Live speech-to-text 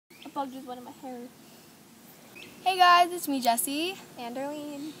bug just went in my hair. Hey guys, it's me, Jessie. And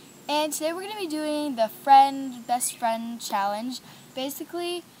Darlene. And today we're going to be doing the best friend challenge.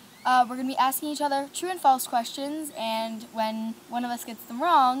 Basically, we're going to be asking each other true and false questions, and when one of us gets them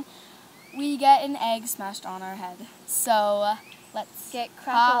wrong, we get an egg smashed on our head. So, let's get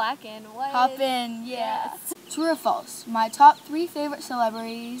crack-a-lackin'. Hop in, yeah. Yes. True or false? My top 3 favorite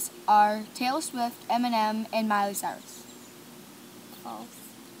celebrities are Taylor Swift, Eminem, and Miley Cyrus. False.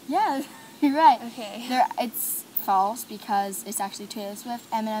 Yeah, you're right. Okay. It's false because it's actually Taylor Swift,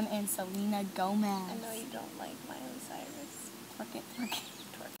 Eminem, and Selena Gomez. I know you don't like Miley Cyrus. Twerk it, twerk it,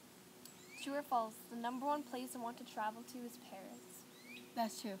 twerk it. True or false? The #1 place I want to travel to is Paris.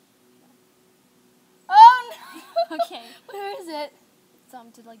 That's true. Oh no! Okay. Where is it? It's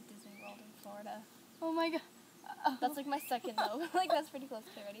to like Disney World in Florida. Oh my god. That's like my second though. Like that's pretty close.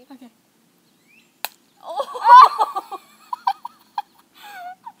 Okay, ready? Okay. Oh!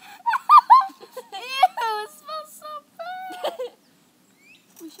 Ew, it smells so bad.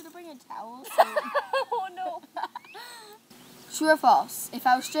 We should have bring a towel. So. Oh no. True or false? If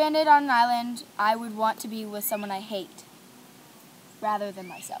I was stranded on an island, I would want to be with someone I hate rather than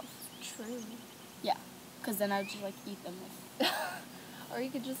myself. True. Yeah, because then I would just like eat them. Or you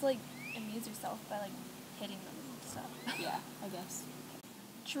could just like amuse yourself by like hitting them and stuff. Yeah, I guess.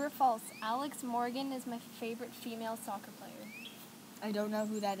 True or false? Alex Morgan is my favorite female soccer player. I don't know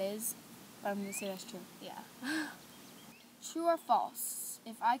who that is, but I'm going to say that's true. Yeah. True or false?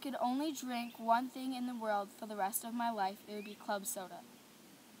 If I could only drink one thing in the world for the rest of my life, it would be club soda.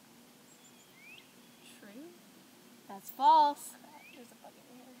 True? That's false. There's a bug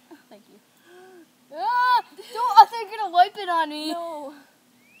in your hair. Thank you. Ah! Don't! I think you're going to wipe it on me. No.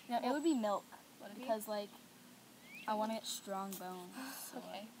 No, it would be milk. Would it be? Because, like, I want to get strong bones. So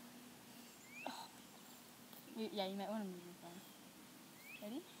Okay. Yeah, you might want to move your phone.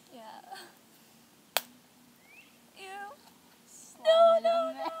 Ready? Yeah. Ew. Slide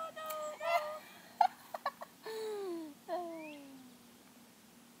No.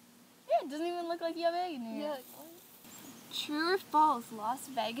 Yeah, it doesn't even look like you have egg in here. Yeah. True or false? Las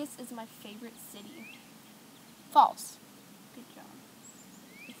Vegas is my favorite city. False. Good job.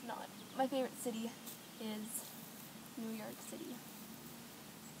 It's not. My favorite city is New York City.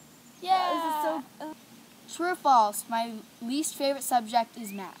 Yeah. This is so. True or false? My least favorite subject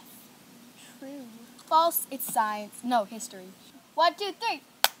is math. True. False. It's science. No, history. 1, 2, 3.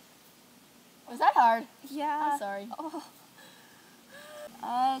 Was that hard? Yeah. I'm sorry. Oh.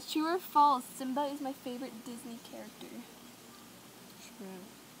 True or false? Simba is my favorite Disney character. True.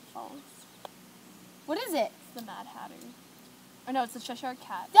 False. What is it? It's the Mad Hatter. Or no, it's the Cheshire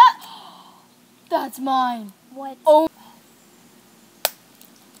Cat. That's mine. What? Oh.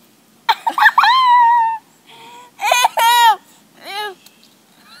 Ew.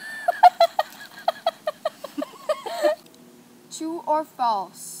 True or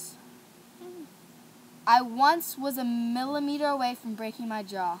false? I once was a millimeter away from breaking my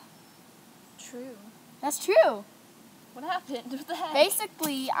jaw. True. That's true. What happened? What the heck?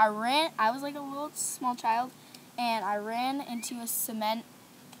 Basically, I was like a little small child, and I ran into a cement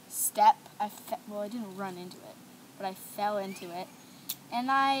step. Well, I didn't run into it, but I fell into it. And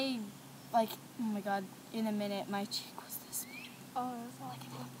oh my god, in a minute, my cheek was this big. Oh, that's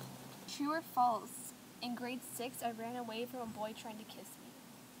awful. True or false? In grade 6, I ran away from a boy trying to kiss me.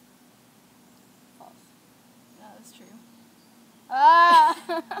 False. No, that's true. Ah!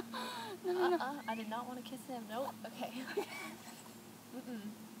 No. I did not want to kiss him. Nope. Okay.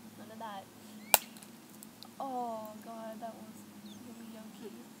 None of that. Oh, God, that was really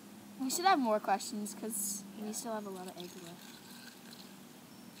yucky. We should have more questions, because we still have a lot of eggs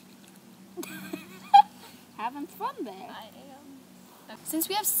left. Having fun there. I am. Okay. Since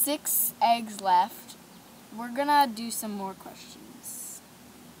we have 6 eggs left, we're gonna do some more questions.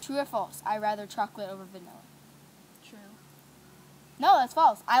 True or false? I rather chocolate over vanilla. True. No, that's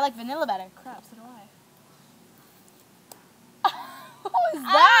false. I like vanilla better. Crap, so do I. What was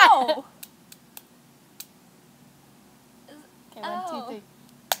that? Ow! Okay, 1, 2, 3.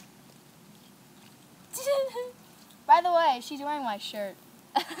 By the way, she's wearing my shirt.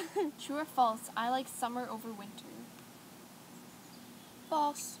 True or false? I like summer over winter.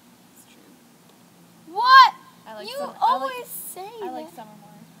 False. It's true. What? I like You summer. always say I that. like summer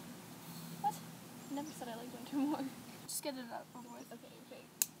more. What? I never said I like winter more. Just get it up over with. Okay.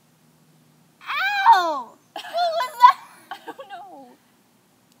 Ow! What was that? I don't know.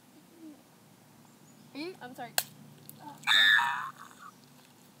 Are you? I'm sorry. Oh,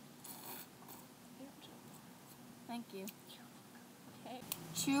 Thank you. okay.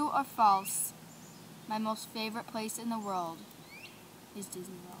 True or false? My most favorite place in the world is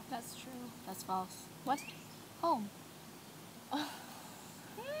Disney World. That's true. That's false. What? Home.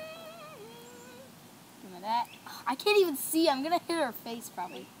 Give me that. I can't even see. I'm gonna hit her face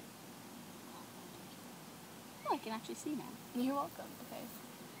probably. Oh, I can actually see now. You're welcome. Okay.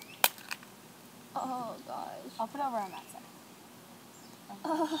 Oh gosh. I'll put it over on that side.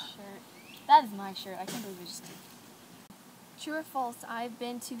 Shirt. That is my shirt. I can't believe I just did. True or false? I've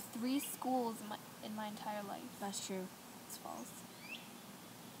been to 3 schools in my entire life. That's true. It's false.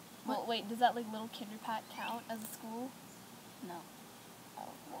 Well, wait. Does that like little Kinderpat count as a school? No.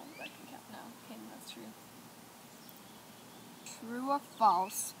 Oh, well, that can count. No. Okay, that's true. True or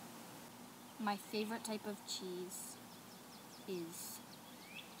false? My favorite type of cheese is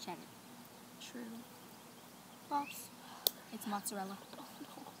cheddar. True. False. It's mozzarella. Oh no.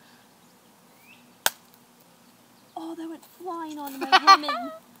 Oh, that went flying onto my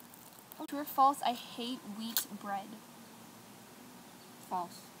lemon. True or false? I hate wheat bread.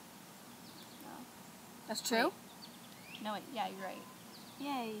 False. No. That's true? No, wait. Yeah, you're right.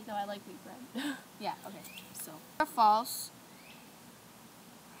 Yay. No, I like wheat bread. Yeah, okay. So, true or false?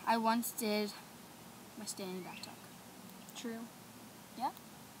 I once did my standing back tuck. True. Yeah?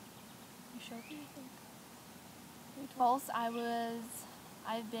 You sure? What do you think? False. I've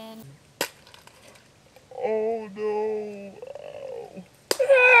been. Oh no.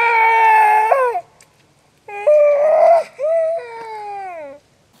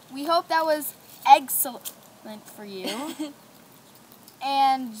 We hope that was excellent for you.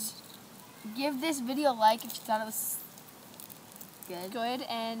 And give this video a like if you thought it was good.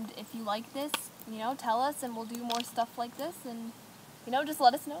 And if you like this, tell us and we'll do more stuff like this and, just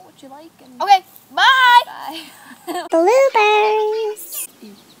let us know what you like. And Okay, bye! Bye. Bloopers!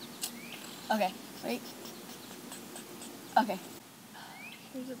 Okay, wait. Okay.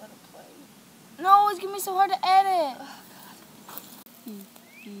 Here's a little play. No, it's gonna be so hard to edit.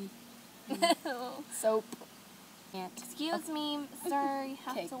 Soap. Can't. Excuse me, sir, you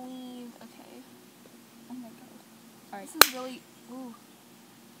have Okay. to leave. Okay. Oh my god. Alright. This is really, ooh.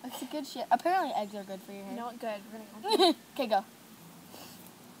 That's a good shit. Apparently eggs are good for your hair. Not good. We're gonna Okay, go.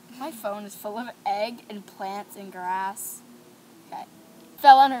 My phone is full of egg and plants and grass. Okay.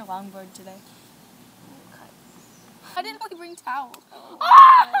 Fell on her longboard today. Okay. I didn't really bring towels.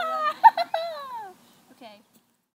 Okay.